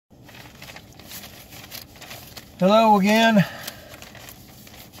Hello again,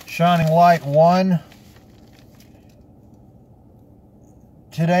 Shining Light 1.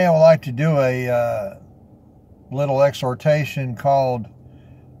 Today I would like to do a little exhortation called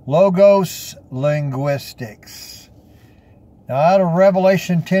Logos Linguistics. Now, out of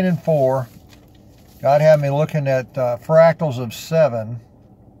Revelation 10 and 4, God had me looking at fractals of 7.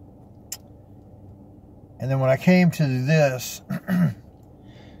 And then when I came to this,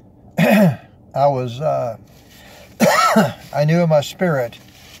 I knew in my spirit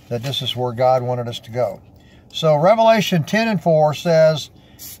that this is where God wanted us to go. So Revelation 10 and 4 says,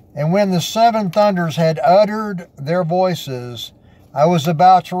 "And when the seven thunders had uttered their voices, I was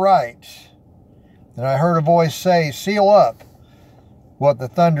about to write. And I heard a voice say, Seal up what the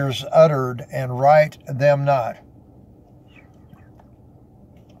thunders uttered and write them not."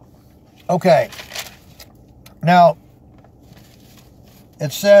 Okay. Now,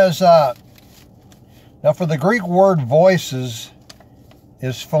 it says, now for the Greek word voices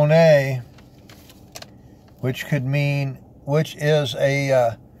is phone, which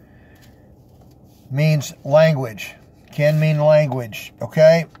means language, can mean language,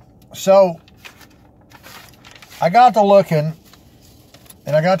 okay? So, I got to looking,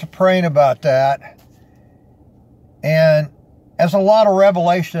 and I got to praying about that, and as a lot of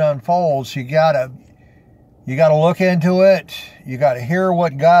revelation unfolds, you gotta look into it, you gotta hear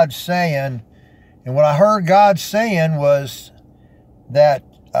what God's saying. And what I heard God saying was that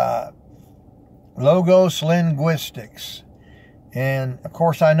Logos Linguistics. And, of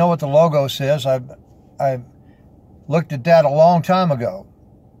course, I know what the Logos is. I looked at that a long time ago.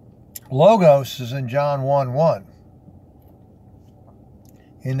 Logos is in John 1:1.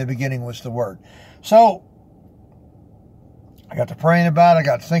 In the beginning was the Word. So, I got to praying about it. I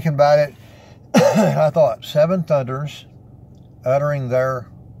got to thinking about it. And I thought, seven thunders uttering their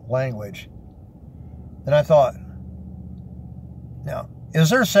language. And I thought, now, is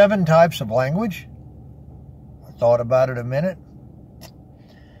there 7 types of language? I thought about it a minute.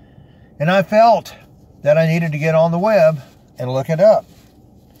 And I felt that I needed to get on the web and look it up.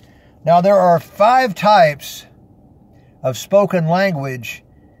 Now, there are 5 types of spoken language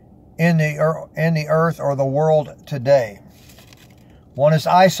in the earth or the world today. 1 is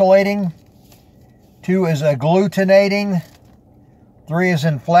isolating. 2 is agglutinating. 3 is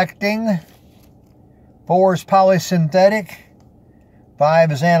inflecting. 4 is polysynthetic.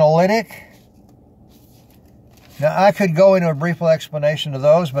 5 is analytic. Now, I could go into a brief explanation of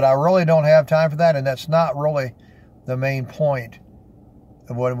those, but I really don't have time for that, and that's not really the main point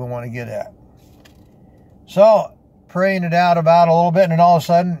of what we want to get at. So, praying it out about a little bit, and then all of a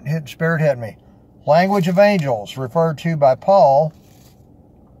sudden, Spirit hit me. Language of angels, referred to by Paul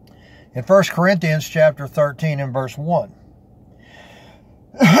in 1 Corinthians chapter 13 and verse 1.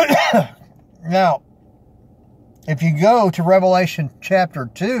 Now, if you go to Revelation chapter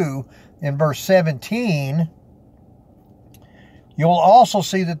 2 in verse 17, you'll also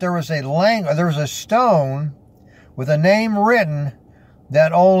see that there was a stone with a name written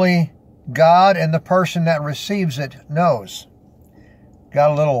that only God and the person that receives it knows.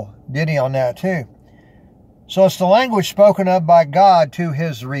 Got a little ditty on that too. So it's the language spoken of by God to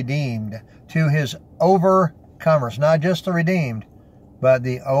his redeemed, to his overcomers, not just the redeemed, but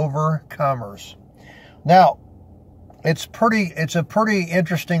the overcomers. Now, it's a pretty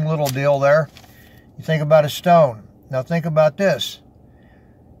interesting little deal there. You think about a stone. Now think about this.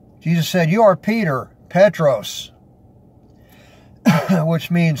 Jesus said, "You are Peter, Petros," which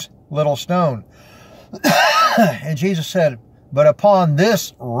means little stone. And Jesus said, "But upon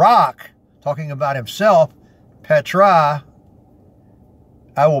this rock," talking about himself, Petra,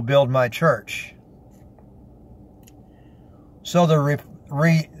 "I will build my church." So those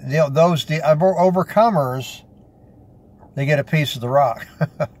overcomers, they get a piece of the rock.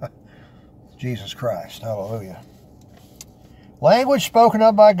 Jesus Christ. Hallelujah. Language spoken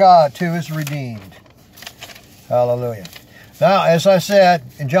of by God to his redeemed. Hallelujah. Now, as I said,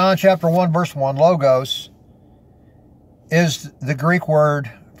 in John chapter 1, verse 1, Logos is the Greek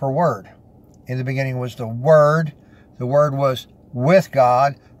word for word. In the beginning was the Word. The Word was with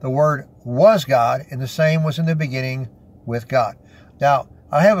God. The Word was God. And the same was in the beginning with God. Now,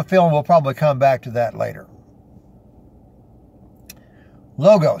 I have a feeling we'll probably come back to that later.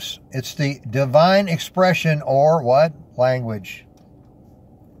 Logos. It's the divine expression or what? Language.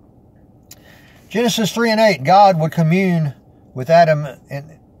 Genesis 3 and 8. God would commune with Adam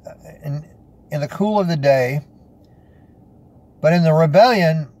in the cool of the day. But in the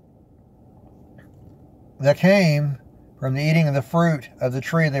rebellion that came from the eating of the fruit of the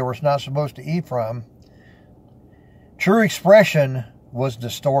tree they were not supposed to eat from, true expression was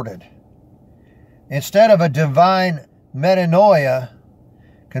distorted. Instead of a divine metanoia,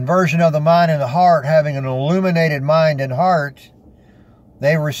 conversion of the mind and the heart, having an illuminated mind and heart,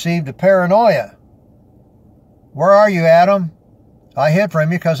 they received a paranoia. Where are you, Adam? I hid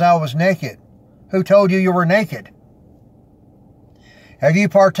from you because I was naked. Who told you you were naked? Have you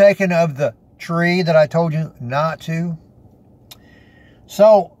partaken of the tree that I told you not to?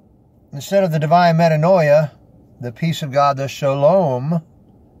 So, instead of the divine metanoia, the peace of God, the shalom,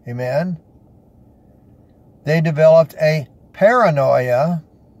 amen, they developed a paranoia,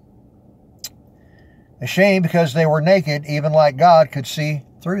 a shame because they were naked, even like God could see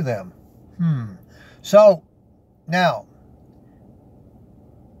through them. So, now,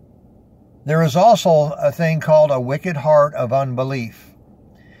 there is also a thing called a wicked heart of unbelief.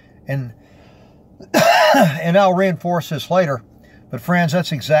 And I'll reinforce this later. But friends,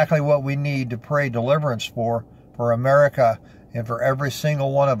 that's exactly what we need to pray deliverance for America and for every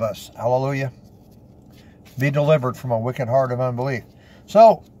single one of us. Hallelujah. Be delivered from a wicked heart of unbelief.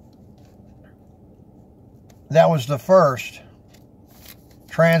 So, that was the first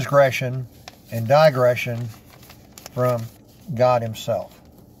transgression and digression from God himself.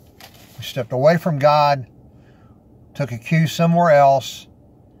 We stepped away from God, took a cue somewhere else,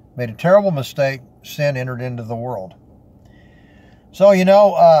 made a terrible mistake, sin entered into the world. So,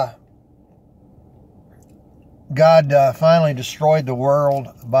 God finally destroyed the world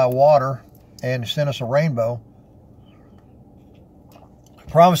by water and sent us a rainbow,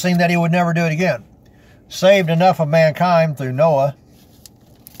 promising that he would never do it again. Saved enough of mankind through Noah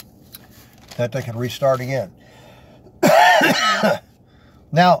that they could restart again.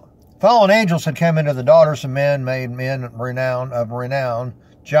 Now, fallen angels had come into the daughters of men, made men of renown,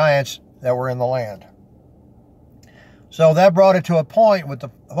 giants that were in the land. So that brought it to a point with the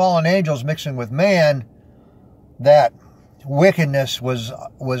fallen angels mixing with man that wickedness was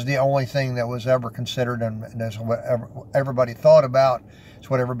the only thing that was ever considered, and that's what everybody thought about. It's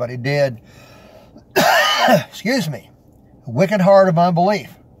what everybody did. Excuse me. A wicked heart of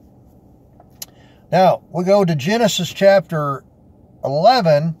unbelief. Now, we go to Genesis chapter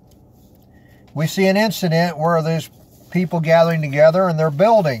 11. We see an incident where there's people gathering together and they're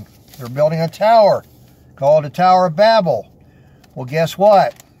building a tower called the Tower of Babel. Well, guess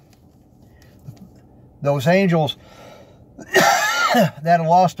what? Those angels that had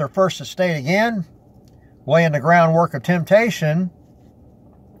lost their first estate again, laying the groundwork of temptation.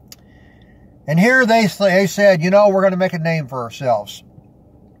 And here they said, we're going to make a name for ourselves.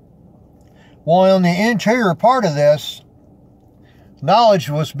 Well, in the interior part of this, knowledge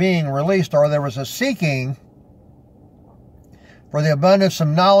was being released, or there was a seeking for the abundance of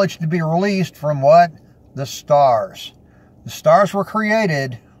knowledge to be released from what? The stars. The stars were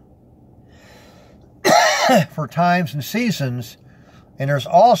created for times and seasons, and there's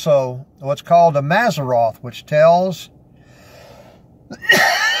also what's called a Mazzaroth, which tells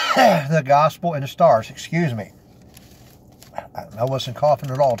the gospel in the stars. Excuse me. I wasn't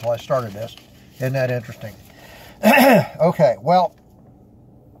coughing at all until I started this. Isn't that interesting? Okay, well,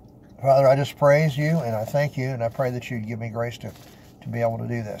 Father, I just praise you and I thank you, and I pray that you'd give me grace to be able to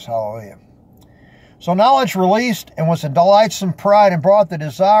do this. Hallelujah. So knowledge released and was a delightsome pride and brought the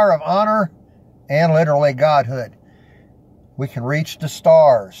desire of honor and literally godhood. We can reach the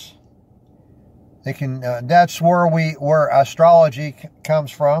stars. They can. That's where astrology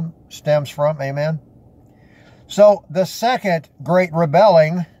stems from. Amen. So the second great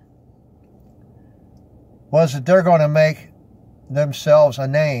rebelling was that they're going to make themselves a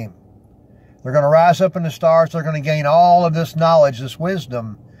name. They're going to rise up in the stars. They're going to gain all of this knowledge, this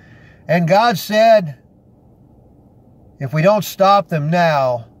wisdom. And God said, if we don't stop them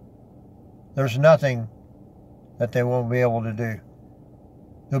now, there's nothing that they won't be able to do.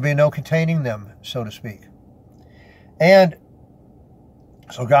 There'll be no containing them, so to speak. And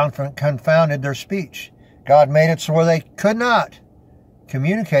so God confounded their speech. God made it so where they could not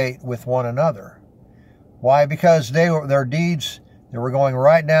communicate with one another. Why? Because their deeds, they were going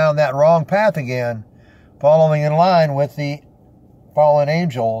right down that wrong path again, following in line with the fallen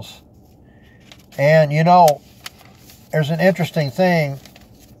angels. And there's an interesting thing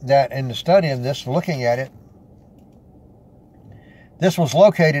that in the study of this, looking at it, this was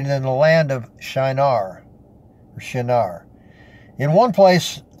located in the land of Shinar, or Shinar. In one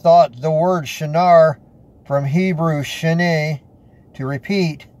place, thought the word Shinar from Hebrew Shini, to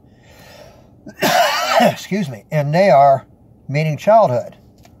repeat, excuse me, and Near, meaning childhood,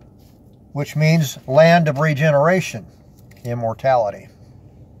 which means land of regeneration, immortality.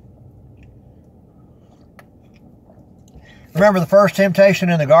 Remember the first temptation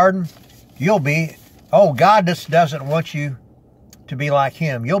in the garden? God just doesn't want you to be like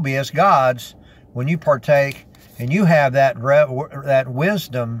him. You'll be as gods, when you partake and you have that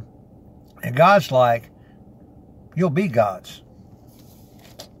wisdom and God's like, you'll be God's.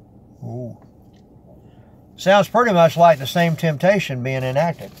 Ooh. Sounds pretty much like the same temptation being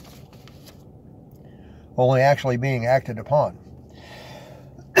enacted, only actually being acted upon.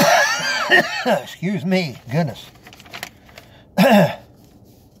 Excuse me, goodness.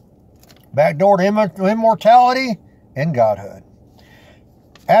 Backdoor to immortality and godhood.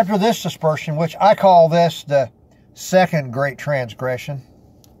 After this dispersion, which I call this the second great transgression,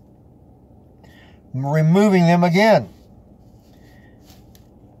 removing them again,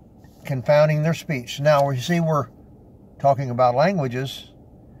 confounding their speech. Now, you see, we're talking about languages,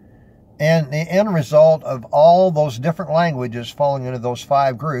 and the end result of all those different languages falling into those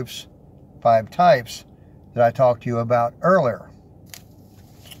 5 groups, 5 types that I talked to you about earlier.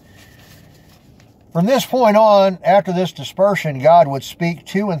 From this point on, after this dispersion, God would speak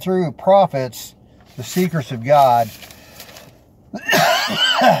to and through prophets, the secrets of God,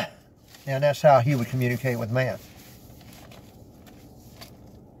 and that's how he would communicate with man.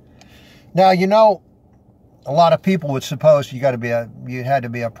 Now, you know, a lot of people would suppose you had to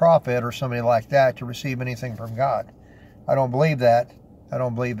be a prophet or somebody like that to receive anything from God. I don't believe that. I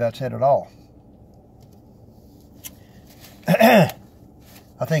don't believe that's it at all. I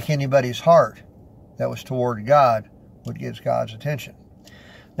think anybody's heart that was toward God would get God's attention.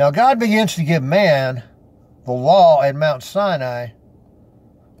 Now, God begins to give man the law at Mount Sinai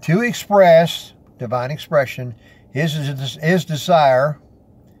to express, divine expression, his desire,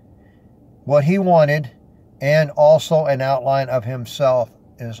 what he wanted, and also an outline of himself,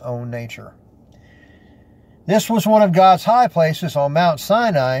 his own nature. This was one of God's high places on Mount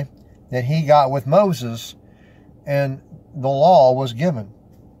Sinai that he got with Moses, and the law was given.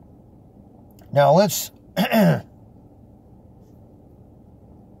 Now let's...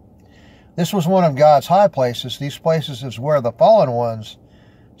 This was one of God's high places. These places is where the fallen ones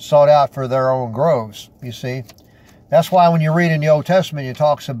sought out for their own groves, you see. That's why when you read in the Old Testament, it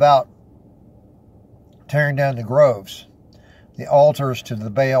talks about tearing down the groves, the altars to the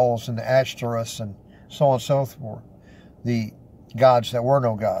Baals and the Ashtoreths and so on and so forth, the gods that were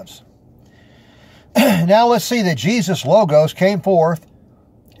no gods. Now let's see that Jesus' logos came forth,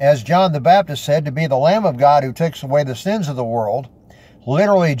 as John the Baptist said, to be the Lamb of God who takes away the sins of the world.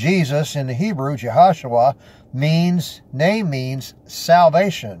 Literally, Jesus in the Hebrew, Jehoshua, name means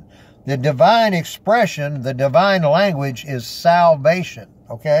salvation. The divine expression, the divine language is salvation,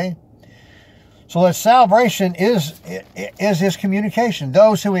 okay? So that salvation is his communication.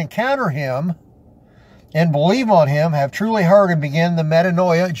 Those who encounter him and believe on him have truly heard and begin the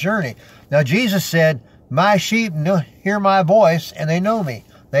metanoia journey. Now, Jesus said, my sheep hear my voice and they know me.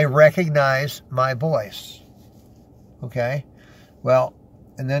 They recognize my voice. Okay? Well,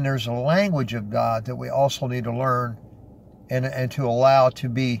 and then there's a language of God that we also need to learn and to allow to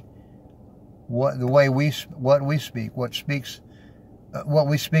be what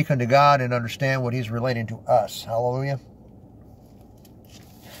we speak unto God, and understand what he's relating to us. Hallelujah.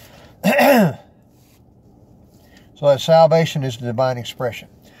 So that salvation is the divine expression.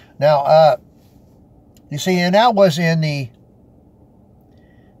 Now, you see, and that was in the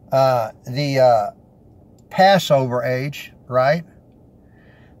Passover age, right?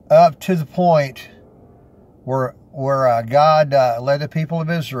 Up to the point where God led the people of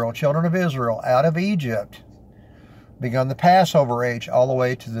Israel, children of Israel, out of Egypt, begun the Passover age, all the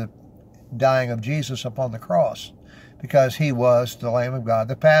way to the dying of Jesus upon the cross, because he was the Lamb of God.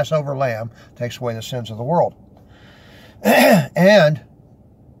 The Passover lamb takes away the sins of the world. And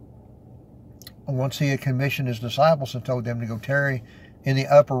once he had commissioned his disciples and told them to go tarry in the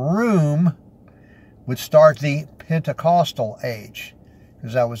upper room, would start the Pentecostal age,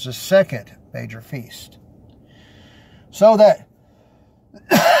 because that was the second major feast. So that,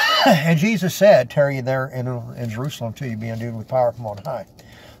 and Jesus said, tarry there in Jerusalem till you be endued with power from on high.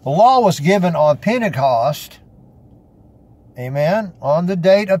 The law was given on Pentecost, amen, on the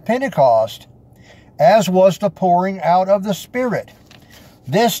date of Pentecost, as was the pouring out of the Spirit.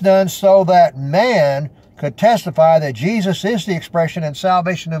 This done so that man could testify that Jesus is the expression and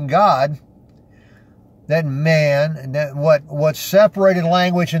salvation of God. That man, that what separated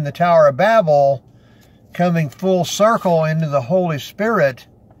language in the Tower of Babel, coming full circle into the Holy Spirit,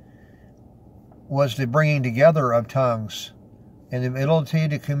 was the bringing together of tongues and the ability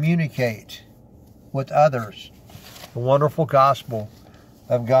to communicate with others the wonderful gospel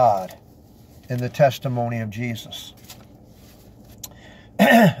of God and the testimony of Jesus.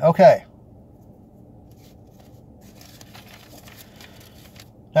 Okay.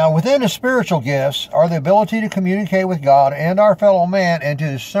 Now, within the spiritual gifts are the ability to communicate with God and our fellow man and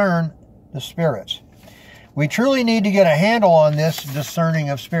to discern the spirits. We truly need to get a handle on this discerning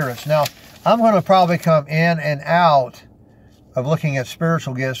of spirits. Now, I'm going to probably come in and out of looking at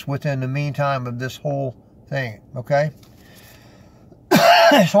spiritual gifts within the meantime of this whole thing, okay?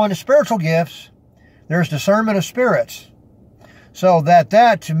 So in the spiritual gifts, there's discernment of spirits. So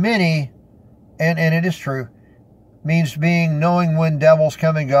that to many, and it is true, means knowing when devils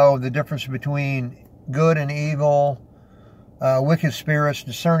come and go, the difference between good and evil, wicked spirits,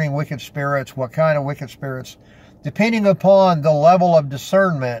 discerning wicked spirits, what kind of wicked spirits, depending upon the level of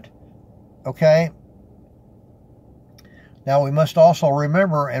discernment, okay? Now we must also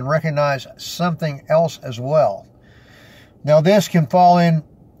remember and recognize something else as well. Now this can fall in,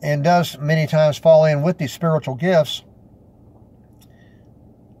 and does many times fall in with these spiritual gifts,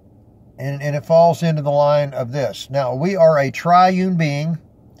 and it falls into the line of this. Now we are a triune being.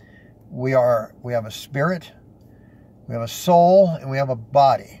 We have a spirit, we have a soul, and we have a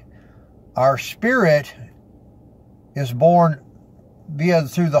body. Our spirit is born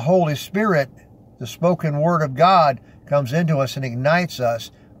through the Holy Spirit. The spoken word of God comes into us and ignites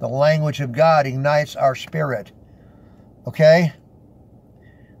us. The language of God ignites our spirit. Okay?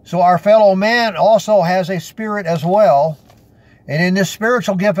 So our fellow man also has a spirit as well. And in this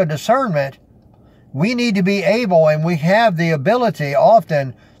spiritual gift of discernment, we need to be able, and we have the ability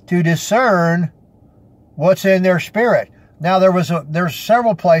often, to discern what's in their spirit. Now there's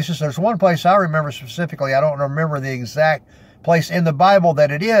several places. There's one place I remember specifically. I don't remember the exact place in the Bible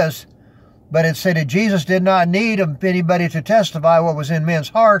that it is, but it said that Jesus did not need anybody to testify what was in men's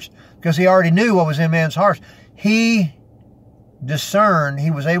hearts, because he already knew what was in men's hearts. He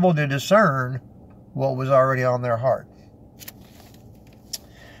was able to discern what was already on their heart.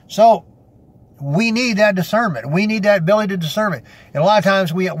 So we need that discernment. We need that ability to discern it. And a lot of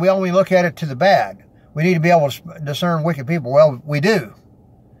times we only look at it to the bad. We need to be able to discern wicked people. Well, we do.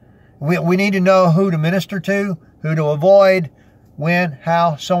 We need to know who to minister to, who to avoid, when,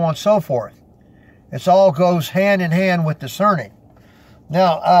 how, so on and so forth. It all goes hand in hand with discerning.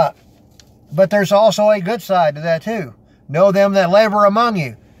 Now, but there's also a good side to that too. Know them that labor among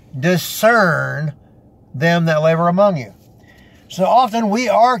you. Discern them that labor among you. So often we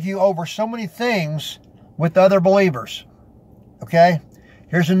argue over so many things with other believers. Okay?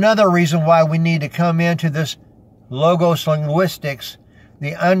 Here's another reason why we need to come into this logos linguistics,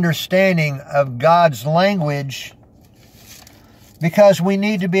 the understanding of God's language, because we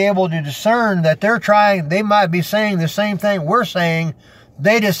need to be able to discern that they might be saying the same thing we're saying,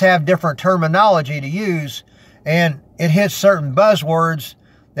 they just have different terminology to use, and it hits certain buzzwords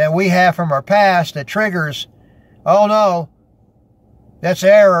that we have from our past that triggers, oh no, that's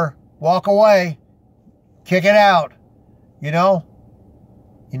error, walk away, kick it out. You know,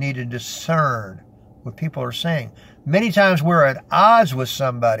 you need to discern what people are saying. Many times we're at odds with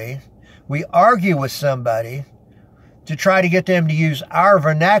somebody, we argue with somebody to try to get them to use our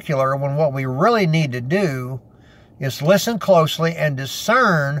vernacular, when what we really need to do is listen closely and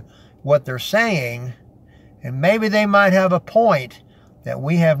discern what they're saying, and maybe they might have a point that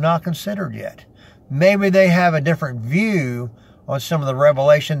we have not considered yet. Maybe they have a different view on some of the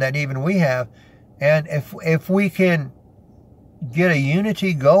revelation that even we have. And if we can get a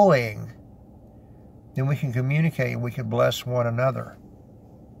unity going, then we can communicate and we can bless one another.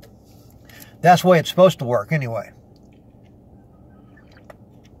 That's the way it's supposed to work anyway.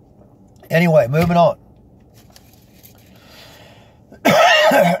 Anyway, moving on.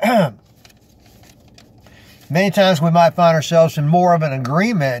 Many times we might find ourselves in more of an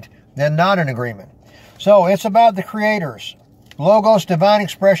agreement than not an agreement. So it's about the Creator's Logos, divine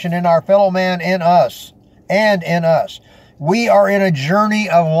expression in our fellow man, in us, and in us. We are in a journey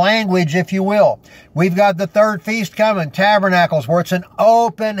of language, if you will. We've got the third feast coming, Tabernacles, where it's an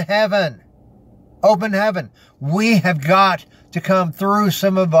open heaven. Open heaven. We have got to come through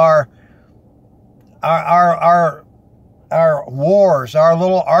some of our wars, our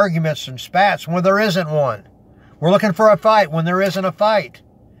little arguments and spats when there isn't one. We're looking for a fight when there isn't a fight.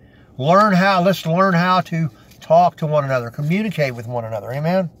 Let's learn how to talk to one another, communicate with one another.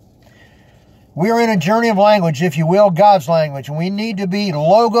 Amen? We are in a journey of language, if you will, God's language. And we need to be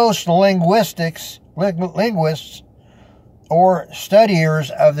logos linguists, or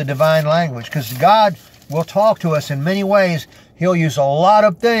studiers of the divine language. Because God will talk to us in many ways. He'll use a lot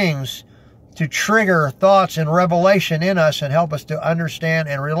of things to trigger thoughts and revelation in us and help us to understand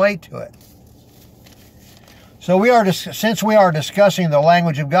and relate to it. So since we are discussing the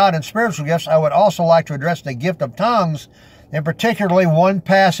language of God and spiritual gifts, I would also like to address the gift of tongues, and particularly one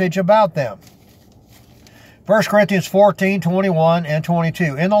passage about them. 1 Corinthians 14, 21 and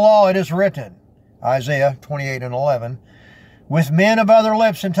 22. In the law it is written, Isaiah 28 and 11, With men of other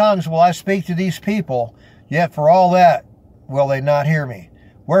lips and tongues will I speak to these people, yet for all that will they not hear me.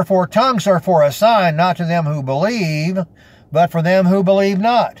 Wherefore tongues are for a sign, not to them who believe, but for them who believe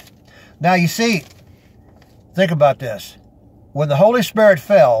not. Now you see, think about this. When the Holy Spirit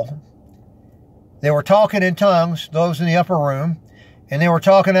fell, they were talking in tongues, those in the upper room, and they were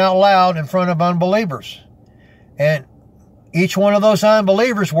talking out loud in front of unbelievers. And each one of those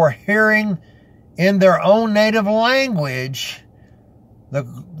unbelievers were hearing in their own native language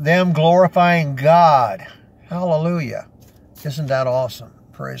them glorifying God. Hallelujah. Isn't that awesome?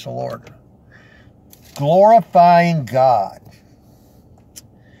 Praise the Lord. Glorifying God.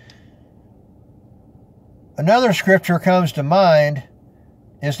 Another scripture comes to mind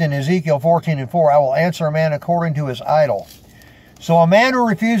is in Ezekiel 14:4. I will answer a man according to his idol. So a man who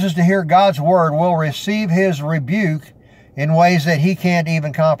refuses to hear God's word will receive his rebuke in ways that he can't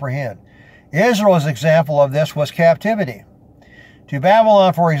even comprehend. Israel's example of this was captivity. To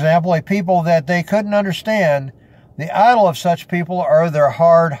Babylon, for example, a people that they couldn't understand, the idol of such people are their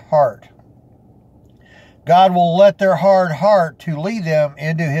hard heart. God will let their hard heart to lead them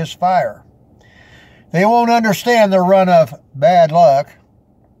into his fire. They won't understand the run of bad luck.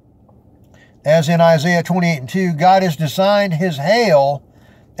 As in Isaiah 28:2, God has designed his hail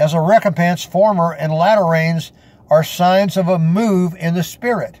as a recompense. Former and latter rains are signs of a move in the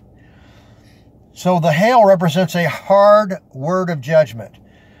Spirit. So the hail represents a hard word of judgment.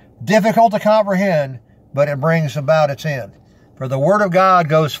 Difficult to comprehend, but it brings about its end. For the word of God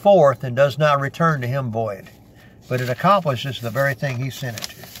goes forth and does not return to him void, but it accomplishes the very thing he sent it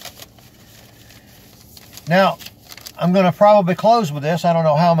to. Now, I'm going to probably close with this. I don't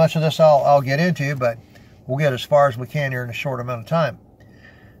know how much of this I'll get into, but we'll get as far as we can here in a short amount of time.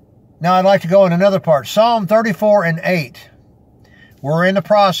 Now, I'd like to go in another part. Psalm 34:8. We're in the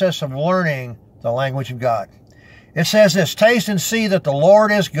process of learning the language of God. It says this, taste and see that the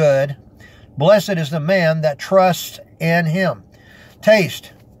Lord is good. Blessed is the man that trusts in him.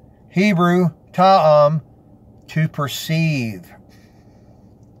 Taste, Hebrew, ta'am, to perceive.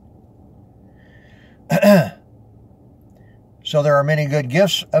 So there are many good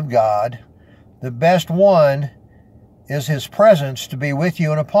gifts of God. The best one is his presence to be with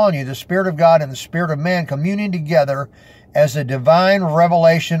you and upon you, the Spirit of God and the Spirit of man communing together as a divine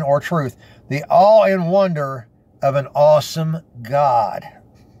revelation or truth, the awe and wonder of an awesome God.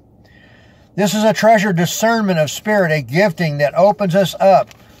 This is a treasured discernment of spirit, a gifting that opens us up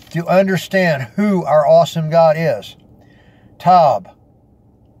to understand who our awesome God is. Tab,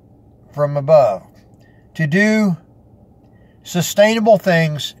 from above, to do sustainable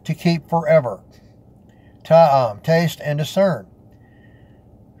things to keep forever. Ta'am, taste and discern.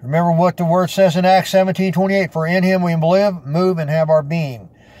 Remember what the word says in Acts 17:28, for in him we live, move, and have our being.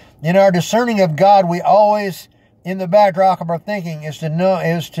 In our discerning of God, we always, in the backdrop of our thinking, is to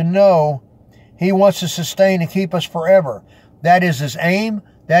know he wants to sustain and keep us forever. That is his aim.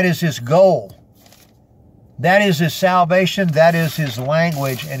 That is his goal. That is his salvation. That is his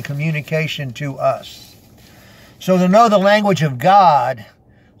language and communication to us. So to know the language of God,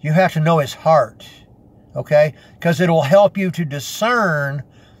 you have to know his heart. Okay? Because it will help you to discern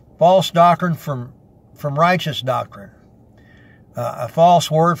false doctrine from righteous doctrine. A false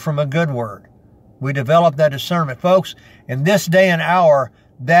word from a good word. We develop that discernment. Folks, in this day and hour,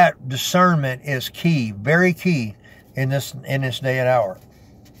 that discernment is key, very key in this day and hour.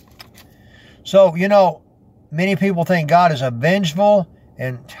 So, you know, many people think God is a vengeful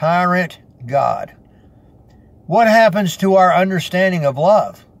and tyrant God. What happens to our understanding of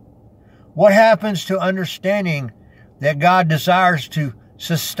love? What happens to understanding that God desires to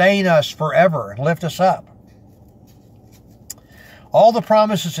sustain us forever and lift us up? All the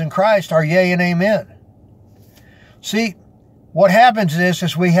promises in Christ are yea and amen. See, what happens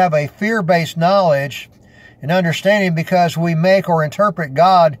is we have a fear-based knowledge and understanding because we make or interpret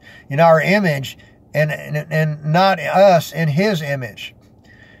God in our image and not us in his image.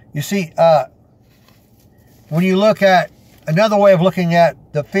 You see, when you look at, another way of looking at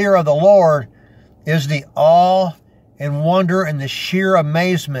the fear of the Lord is the awe and wonder and the sheer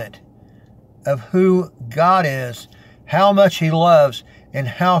amazement of who God is, how much he loves, and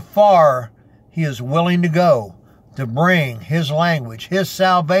how far he is willing to go to bring his language, his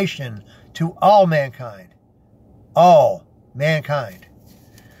salvation to all mankind. All mankind.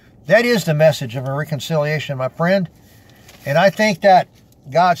 That is the message of a reconciliation, my friend. And I think that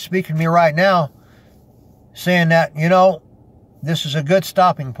God's speaking to me right now, saying that, you know, this is a good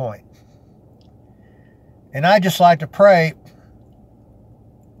stopping point. And I just like to pray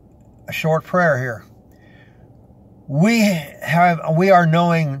a short prayer here. We are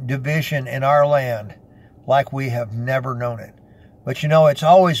knowing division in our land like we have never known it. But you know, it's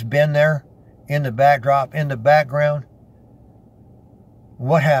always been there in the backdrop, in the background.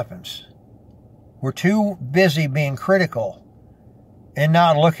 What happens? We're too busy being critical and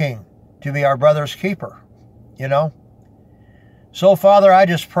not looking to be our brother's keeper, you know? So, Father, I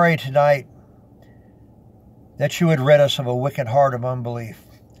just pray tonight that you would rid us of a wicked heart of unbelief,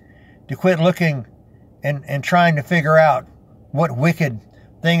 to quit looking and trying to figure out what wicked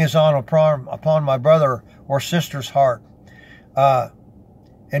thing is upon my brother or sister's heart,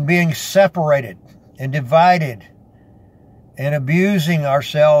 and being separated and divided and abusing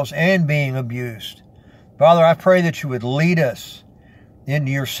ourselves and being abused. Father, I pray that you would lead us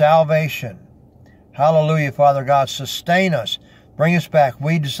into your salvation. Hallelujah, Father God. Sustain us. Bring us back.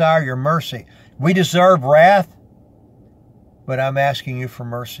 We desire your mercy. We deserve wrath, but I'm asking you for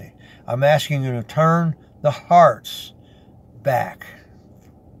mercy. I'm asking you to turn the hearts back.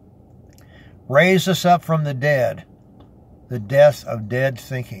 Raise us up from the dead, the death of dead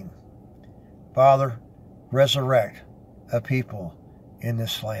thinking. Father, resurrect a people in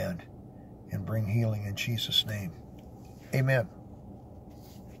this land and bring healing in Jesus' name. Amen.